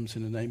He comes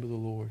in the name of the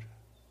Lord.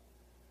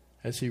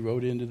 As He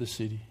rode into the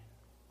city,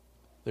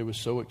 they were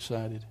so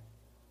excited.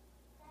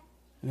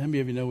 And how many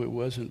of you know it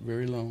wasn't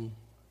very long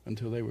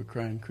until they were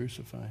crying,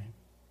 Crucify Him.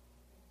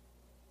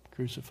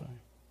 Crucify Him.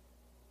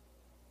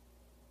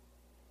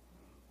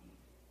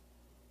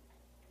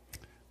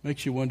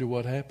 Makes you wonder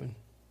what happened.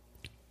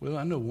 Well,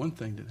 I know one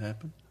thing that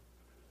happened.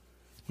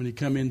 When He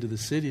come into the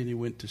city and He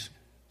went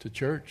to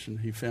church and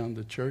He found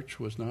the church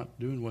was not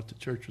doing what the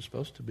church was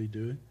supposed to be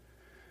doing.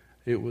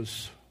 It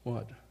was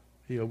what?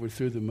 He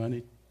overthrew the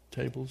money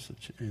tables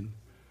and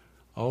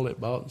all that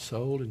bought and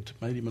sold and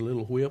made him a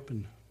little whip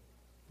and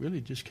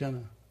really just kind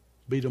of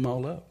beat them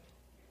all up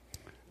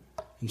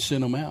and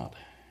sent them out.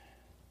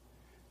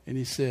 And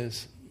He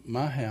says,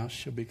 my house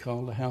shall be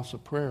called a house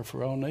of prayer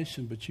for all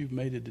nations, but you've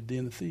made it a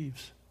den of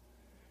thieves.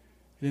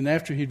 And then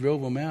after He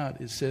drove them out,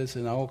 it says,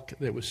 and all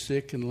that was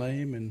sick and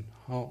lame and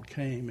halt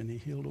came, and He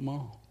healed them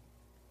all.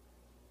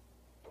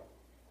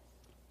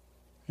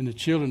 And the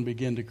children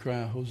began to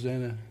cry,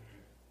 Hosanna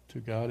to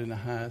God in the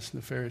highest.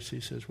 And the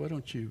Pharisee says, why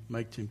don't you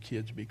make them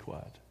kids be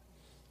quiet?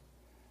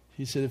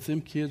 He said, if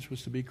them kids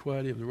was to be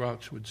quiet, if the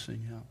rocks would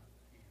sing out.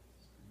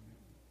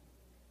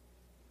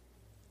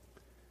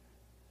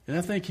 And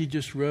I think He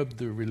just rubbed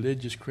the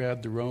religious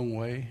crowd the wrong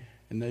way,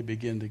 and they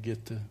began to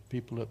get the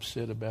people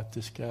upset about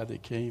this guy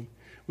that came.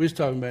 We was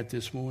talking about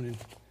this morning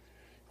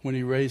when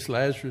He raised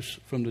Lazarus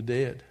from the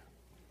dead.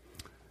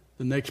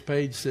 The next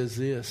page says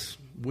this,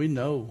 we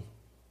know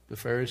the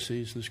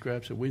Pharisees and the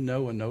scribes said, we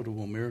know a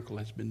notable miracle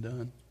has been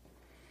done.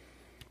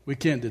 We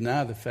can't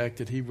deny the fact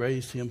that he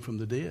raised him from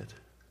the dead.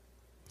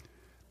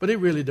 But it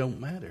really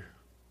don't matter.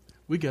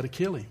 We got to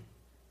kill him.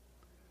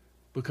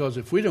 Because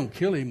if we don't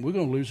kill him, we're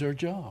going to lose our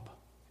job.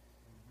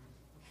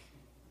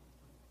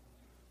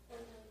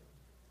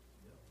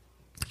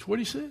 That's what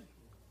he said.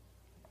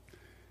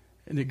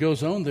 And it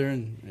goes on there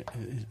and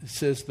it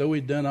says, though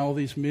he'd done all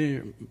these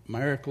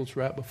miracles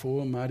right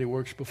before him, mighty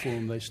works before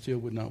him, they still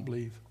would not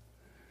believe.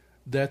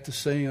 That the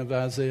saying of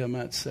Isaiah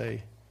might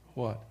say,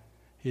 what?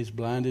 He's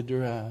blinded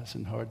their eyes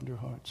and hardened their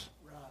hearts.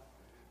 Right.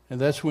 And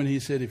that's when he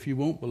said, if you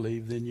won't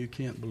believe, then you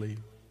can't believe.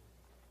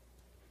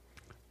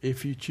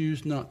 If you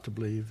choose not to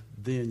believe,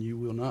 then you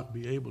will not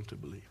be able to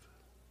believe.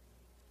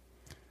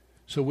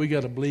 So we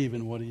got to believe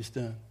in what he's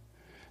done.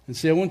 And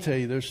see, I want to tell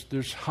you,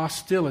 there's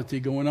hostility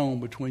going on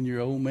between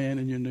your old man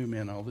and your new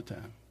man all the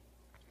time.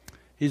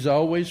 He's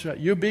always right.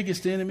 Your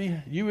biggest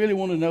enemy, you really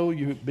want to know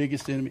your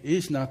biggest enemy,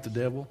 is not the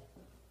devil.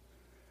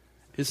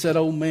 It's that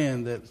old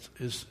man that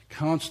is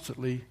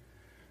constantly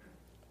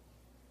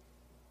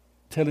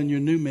telling your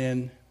new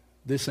man,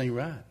 this ain't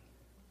right.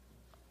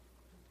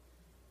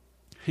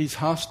 He's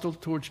hostile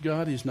towards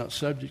God. He's not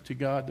subject to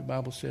God, the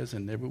Bible says,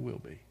 and never will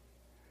be.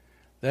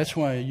 That's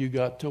why you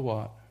got to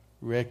what?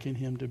 Reckon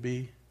him to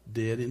be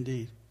dead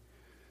indeed.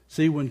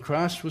 See, when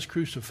Christ was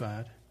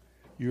crucified,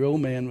 your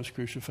old man was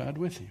crucified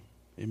with him.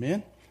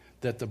 Amen?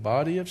 That the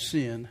body of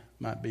sin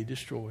might be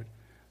destroyed,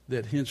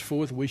 that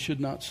henceforth we should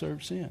not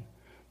serve sin.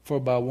 For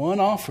by one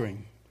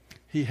offering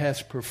he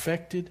has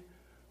perfected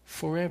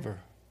forever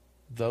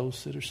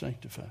those that are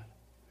sanctified.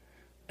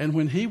 And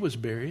when he was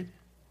buried,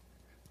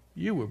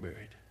 you were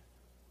buried.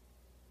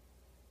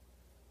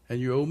 And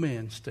your old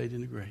man stayed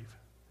in the grave.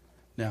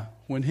 Now,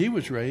 when he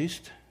was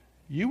raised,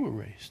 you were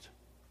raised.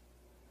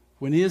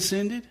 When he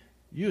ascended,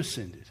 you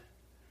ascended.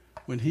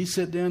 When he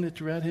sat down at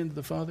the right hand of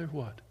the Father,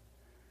 what?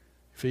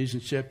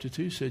 Ephesians chapter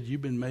 2 said,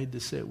 you've been made to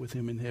sit with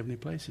him in heavenly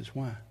places.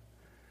 Why?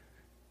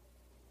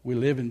 We're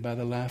living by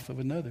the life of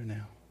another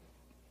now.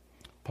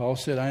 Paul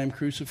said, I am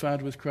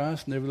crucified with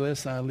Christ,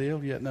 nevertheless I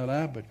live, yet not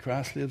I, but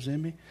Christ lives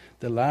in me.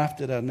 The life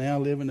that I now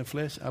live in the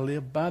flesh, I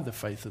live by the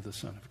faith of the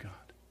Son of God,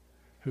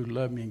 who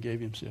loved me and gave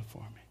himself for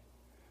me.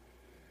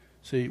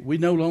 See, we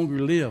no longer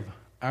live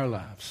our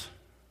lives.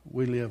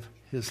 We live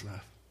his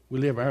life. We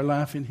live our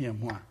life in him.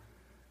 Why?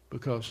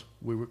 Because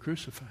we were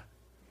crucified.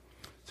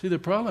 See, the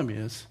problem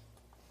is,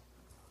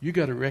 you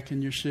got to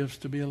reckon yourselves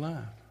to be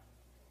alive.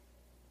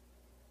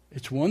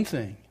 It's one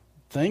thing.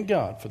 Thank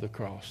God for the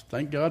cross.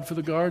 Thank God for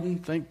the garden.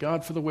 Thank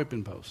God for the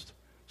whipping post.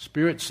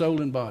 Spirit,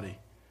 soul, and body.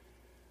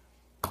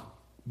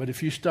 But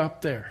if you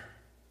stop there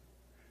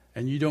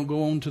and you don't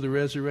go on to the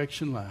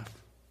resurrection life,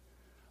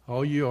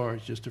 all you are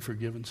is just a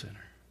forgiven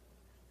sinner.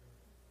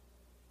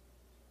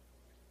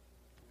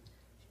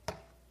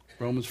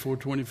 Romans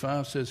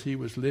 4:25 says he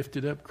was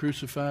lifted up,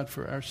 crucified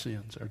for our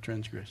sins, our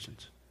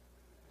transgressions.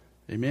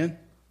 Amen?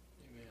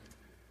 Amen.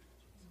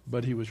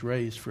 But he was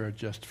raised for our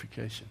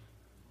justification.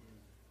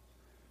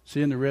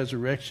 See, in the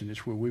resurrection is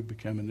where we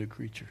become a new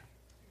creature.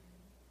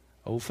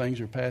 Old things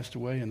are passed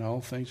away and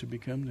all things have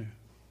become new.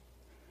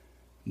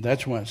 And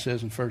that's why it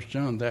says in 1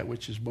 John, that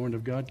which is born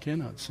of God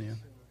cannot sin,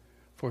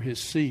 for his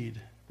seed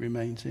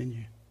remains in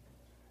you,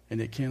 and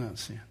it cannot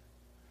sin.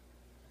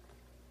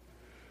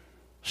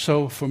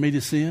 So for me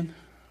to sin,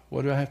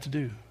 what do I have to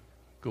do?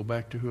 Go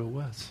back to who I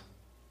was.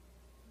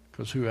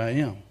 Because who I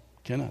am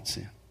cannot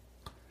sin.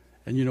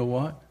 And you know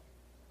what?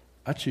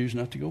 I choose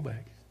not to go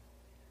back.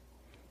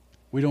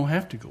 We don't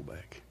have to go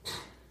back.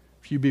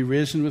 If you be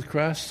risen with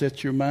Christ,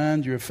 set your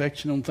mind, your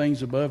affection on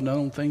things above, not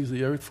on things of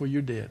the earth, for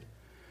you're dead.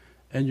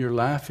 And your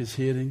life is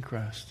hid in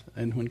Christ.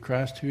 And when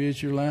Christ, who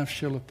is your life,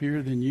 shall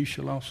appear, then you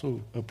shall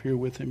also appear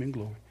with him in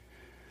glory.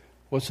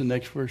 What's the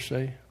next verse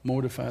say?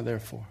 Mortify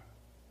therefore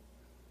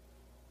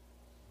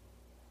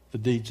the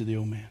deeds of the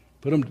old man.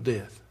 Put them to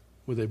death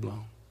where they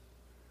belong.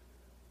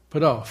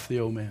 Put off the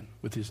old man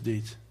with his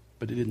deeds.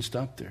 But it didn't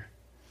stop there.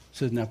 It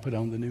says, now put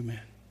on the new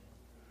man,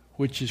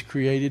 which is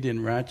created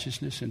in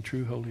righteousness and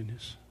true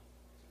holiness.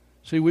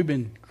 See, we've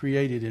been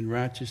created in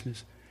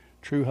righteousness,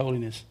 true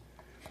holiness.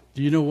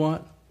 Do you know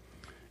what?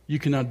 You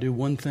cannot do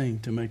one thing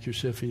to make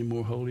yourself any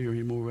more holy or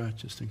any more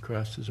righteous than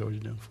Christ has already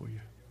done for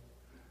you.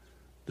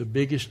 The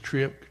biggest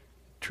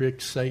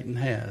trick Satan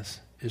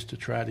has is to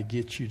try to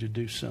get you to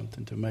do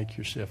something to make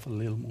yourself a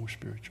little more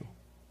spiritual.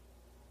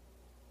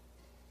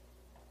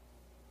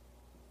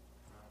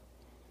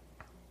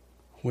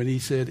 When he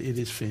said, it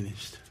is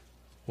finished,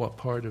 what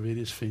part of it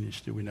is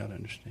finished do we not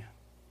understand?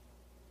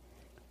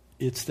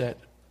 It's that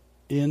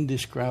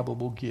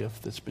indescribable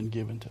gift that's been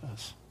given to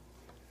us.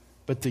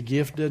 But the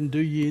gift doesn't do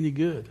you any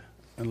good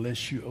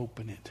unless you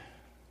open it.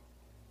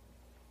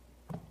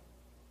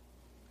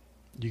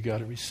 You got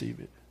to receive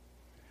it.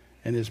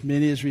 And as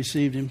many as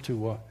received him, to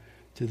what?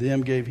 To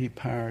them gave he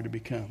power to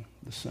become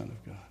the Son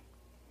of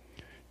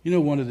God. You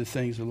know, one of the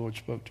things the Lord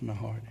spoke to my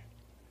heart.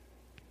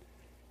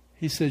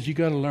 He says, you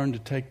got to learn to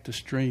take the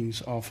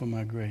strings off of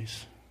my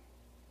grace.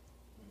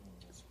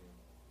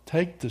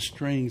 Take the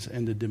strings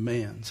and the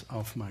demands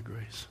off my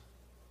grace.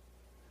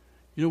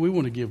 You know, we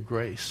want to give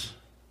grace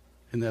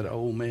in that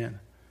old man.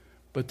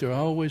 But there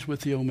always,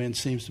 with the old man,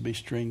 seems to be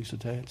strings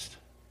attached.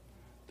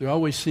 There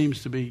always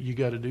seems to be, you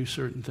got to do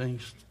certain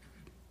things.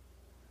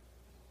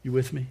 You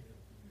with me?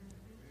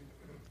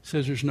 It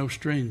says there's no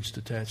strings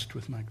attached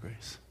with my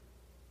grace.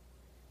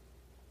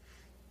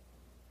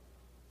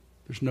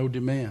 There's no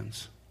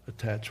demands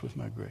attached with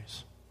my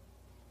grace,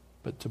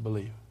 but to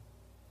believe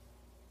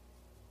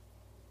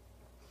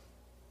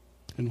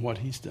in what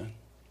he's done.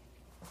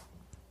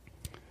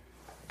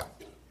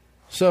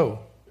 So,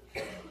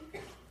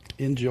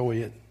 enjoy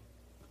it.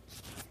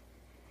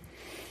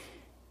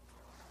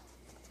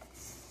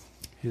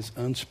 His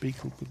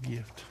unspeakable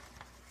gift.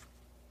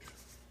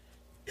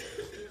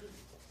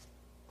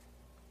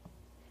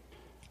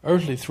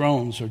 Earthly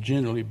thrones are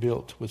generally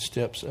built with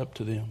steps up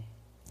to them.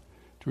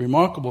 The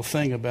remarkable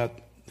thing about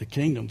the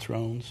kingdom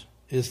thrones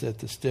is that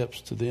the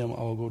steps to them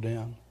all go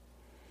down.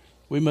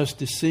 We must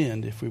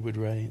descend if we would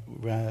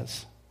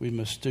rise. We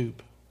must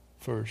stoop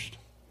first.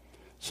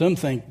 Some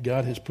think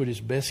God has put his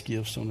best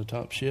gifts on the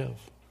top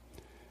shelf.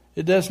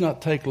 It does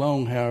not take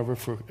long, however,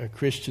 for a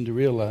Christian to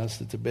realize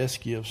that the best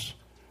gifts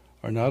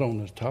are not on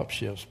the top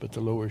shelves, but the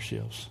lower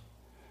shelves,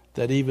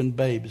 that even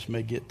babes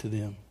may get to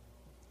them.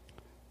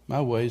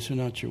 My ways are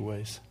not your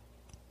ways.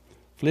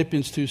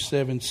 Philippians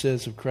 2:7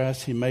 says of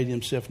Christ, he made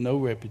himself no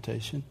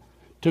reputation,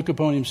 took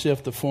upon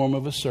himself the form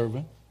of a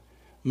servant,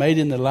 made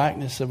in the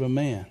likeness of a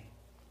man.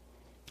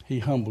 He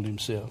humbled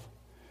himself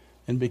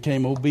and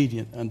became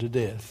obedient unto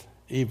death,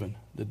 even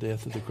the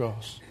death of the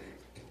cross.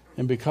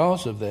 And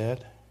because of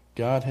that,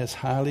 God has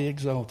highly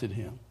exalted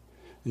him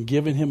and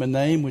given him a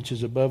name which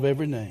is above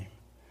every name,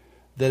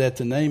 that at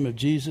the name of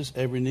Jesus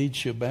every knee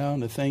shall bow in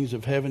the things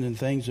of heaven and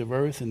things of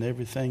earth and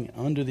everything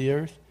under the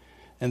earth,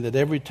 and that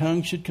every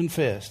tongue should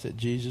confess that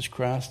Jesus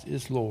Christ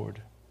is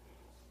Lord,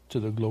 to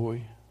the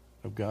glory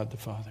of God the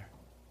Father.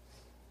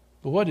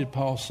 But what did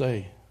Paul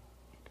say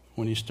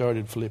when he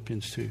started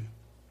Philippians 2?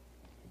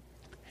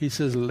 He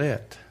says,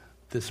 let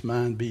this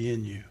mind be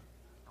in you,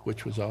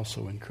 which was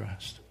also in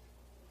Christ.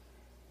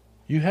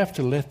 You have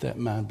to let that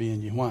mind be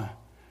in you. Why?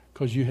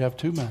 Because you have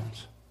two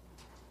minds.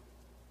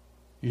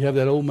 You have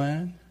that old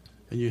mind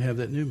and you have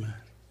that new mind.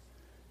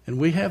 And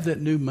we have that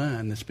new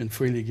mind that's been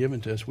freely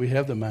given to us. We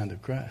have the mind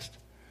of Christ.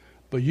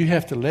 But you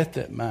have to let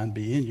that mind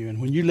be in you.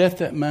 And when you let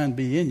that mind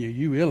be in you,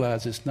 you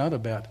realize it's not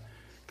about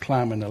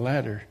climbing a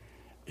ladder.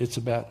 It's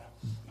about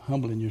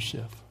humbling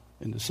yourself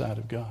in the sight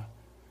of God,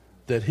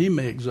 that he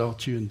may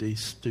exalt you in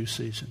due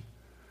season.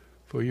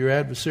 For your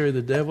adversary,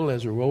 the devil,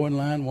 as a roaring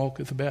lion,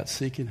 walketh about,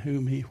 seeking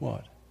whom he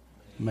what?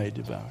 May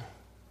devour.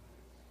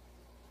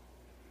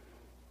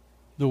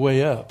 The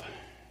way up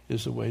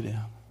is the way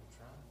down.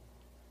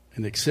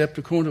 And except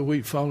a corn of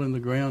wheat fall in the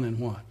ground and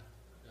what?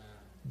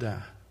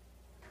 Die.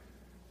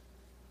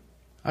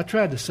 I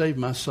tried to save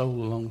my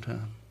soul a long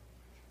time.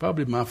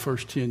 Probably my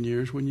first 10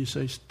 years. Wouldn't you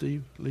say,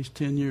 Steve? At least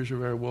 10 years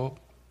of our walk.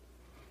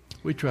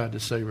 We tried to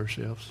save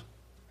ourselves.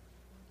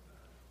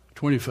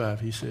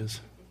 25, he says.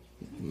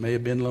 May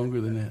have been longer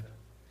than that.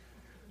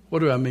 What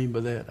do I mean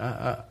by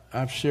that?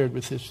 I've shared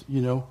with this,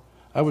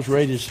 I was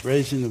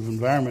raised in an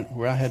environment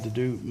where I had to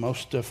do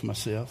most stuff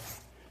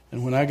myself.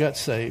 And when I got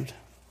saved,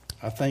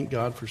 I thank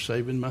God for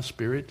saving my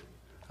spirit.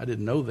 I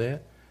didn't know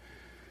that.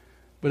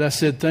 But I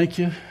said, thank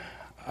you.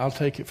 I'll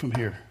take it from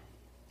here.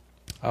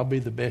 I'll be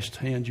the best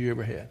hand you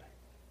ever had.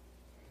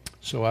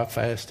 So I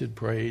fasted,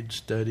 prayed,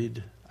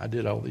 studied. I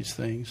did all these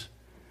things.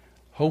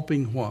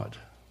 Hoping what?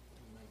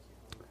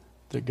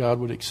 That God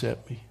would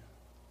accept me.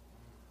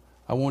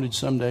 I wanted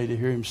someday to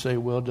hear him say,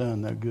 well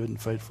done, thou good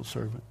and faithful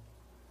servant.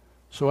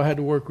 So I had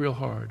to work real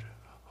hard,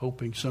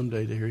 hoping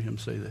someday to hear him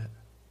say that.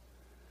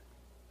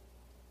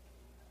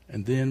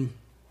 And then,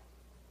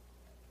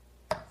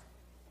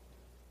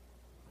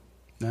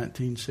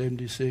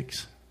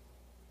 1976,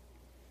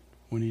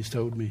 when he's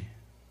told me,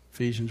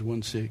 Ephesians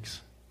 1:6,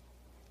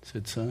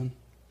 said, son,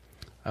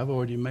 I've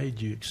already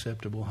made you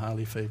acceptable,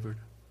 highly favored.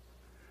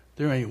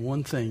 There ain't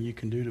one thing you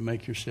can do to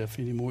make yourself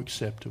any more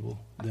acceptable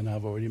than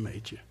I've already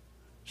made you.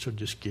 So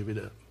just give it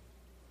up.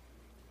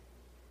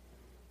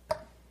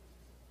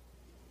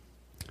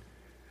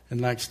 And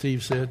like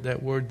Steve said,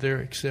 that word there,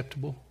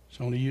 acceptable,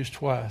 it's only used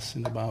twice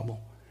in the Bible.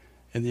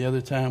 And the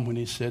other time when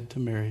he said to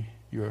Mary,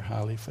 you are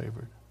highly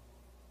favored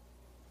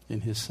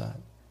in his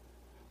sight.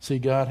 See,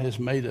 God has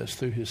made us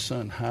through his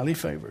son highly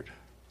favored.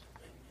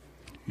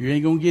 You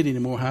ain't going to get any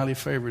more highly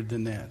favored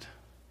than that.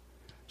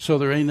 So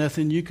there ain't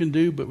nothing you can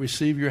do but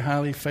receive your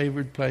highly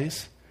favored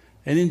place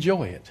and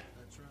enjoy it.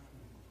 That's right.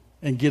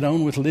 And get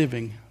on with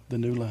living the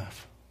new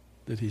life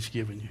that he's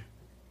given you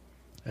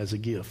as a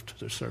gift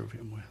to serve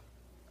him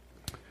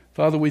with.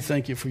 Father, we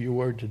thank you for your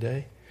word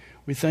today.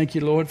 We thank you,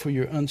 Lord, for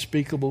your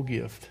unspeakable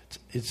gift.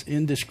 It's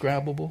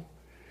indescribable.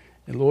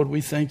 And Lord,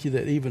 we thank you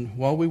that even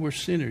while we were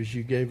sinners,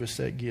 you gave us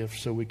that gift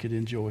so we could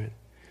enjoy it.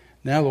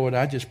 Now, Lord,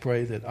 I just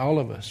pray that all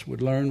of us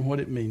would learn what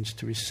it means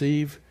to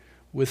receive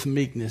with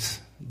meekness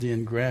the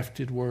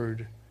engrafted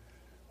word,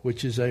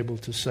 which is able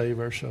to save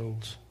our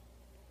souls.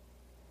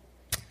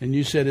 And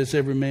you said, as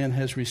every man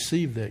has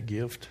received that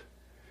gift,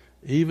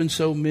 even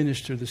so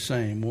minister the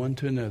same one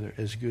to another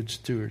as good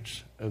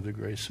stewards of the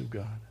grace of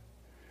God.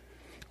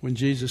 When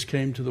Jesus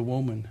came to the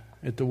woman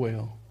at the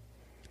well,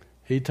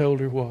 he told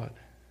her what?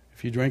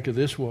 If you drink of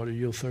this water,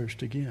 you'll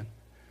thirst again.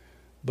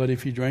 But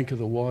if you drink of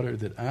the water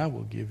that I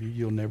will give you,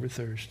 you'll never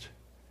thirst.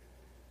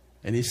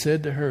 And he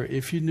said to her,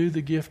 if you knew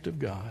the gift of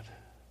God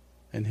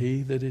and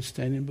he that is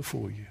standing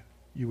before you,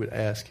 you would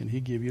ask, and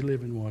he'd give you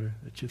living water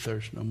that you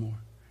thirst no more.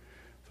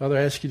 Father,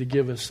 I ask you to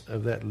give us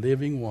of that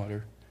living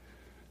water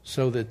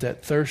so that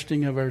that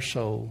thirsting of our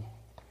soul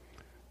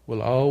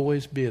will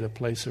always be at a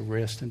place of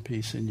rest and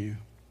peace in you.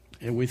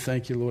 And we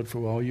thank you, Lord,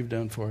 for all you've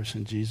done for us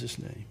in Jesus'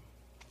 name.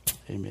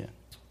 Amen.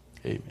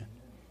 Amen.